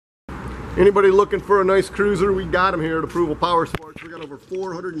Anybody looking for a nice cruiser, we got them here at Approval Power Sports. We got over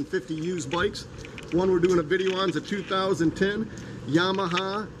 450 used bikes. One we're doing a video on is a 2010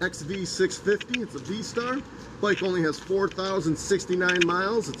 Yamaha XV650. It's a V-Star. Bike only has 4,069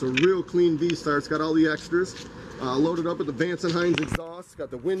 miles. It's a real clean V-Star. It's got all the extras. Loaded up with the Vance & Hines exhaust. It's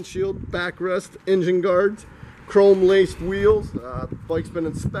got the windshield, backrest, engine guards, chrome laced wheels. The bike's been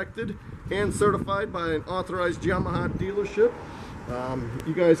inspected and certified by an authorized Yamaha dealership.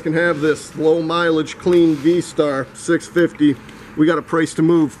 You guys can have this low mileage clean V-Star 650. We got a price to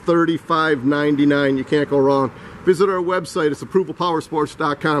move, $35.99. You can't go wrong. Visit our website. It's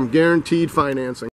approvalpowersports.com. Guaranteed financing.